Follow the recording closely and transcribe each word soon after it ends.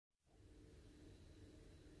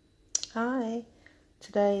Hi,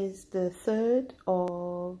 today is the 3rd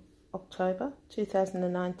of October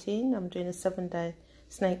 2019. I'm doing a 7-day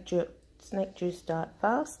snake juice diet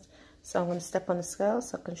fast. So I'm going to step on the scale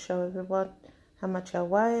so I can show everyone how much I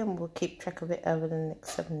weigh, and we'll keep track of it over the next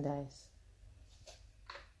 7 days.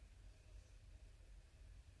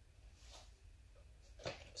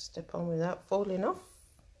 Step on without falling off.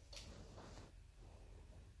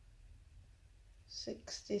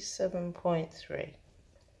 67.3.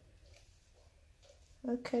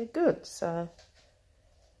 Okay, good. So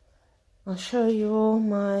I'll show you all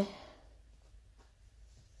my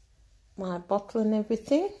bottle and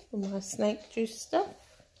everything for my snake juice stuff.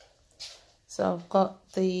 So I've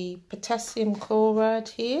got the potassium chloride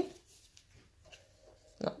here,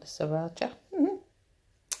 not the sriracha.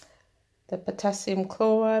 The potassium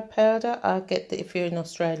chloride powder, I get if you're in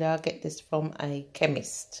Australia, I get this from a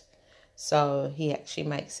chemist. So he actually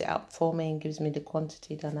makes it up for me and gives me the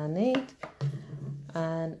quantity that I need.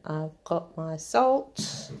 And I've got my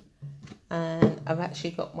salt, and I've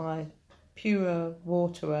actually got my pure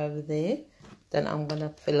water over there that I'm going to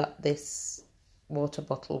fill up this water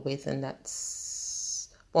bottle with, and that's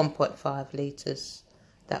 1.5 litres,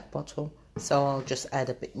 that bottle. So I'll just add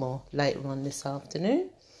a bit more later on this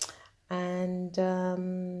afternoon. And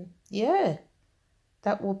yeah,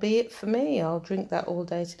 that will be it for me. I'll drink that all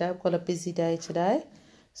day today. I've got a busy day today,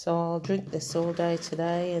 so I'll drink this all day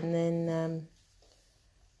today, and then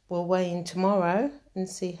we'll weigh in tomorrow and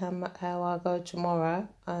see how I go tomorrow.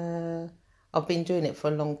 I've been doing it for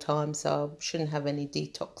a long time, so I shouldn't have any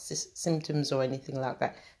detox symptoms or anything like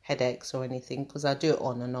that, headaches or anything, because I do it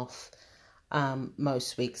on and off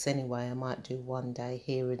most weeks anyway. I might do one day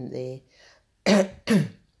here and there.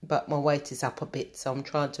 But my weight is up a bit, so I'm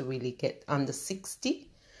trying to really get under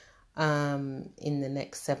 60 in the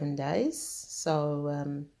next 7 days.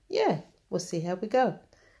 So, yeah, we'll see how we go.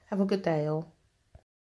 Have a good day, all.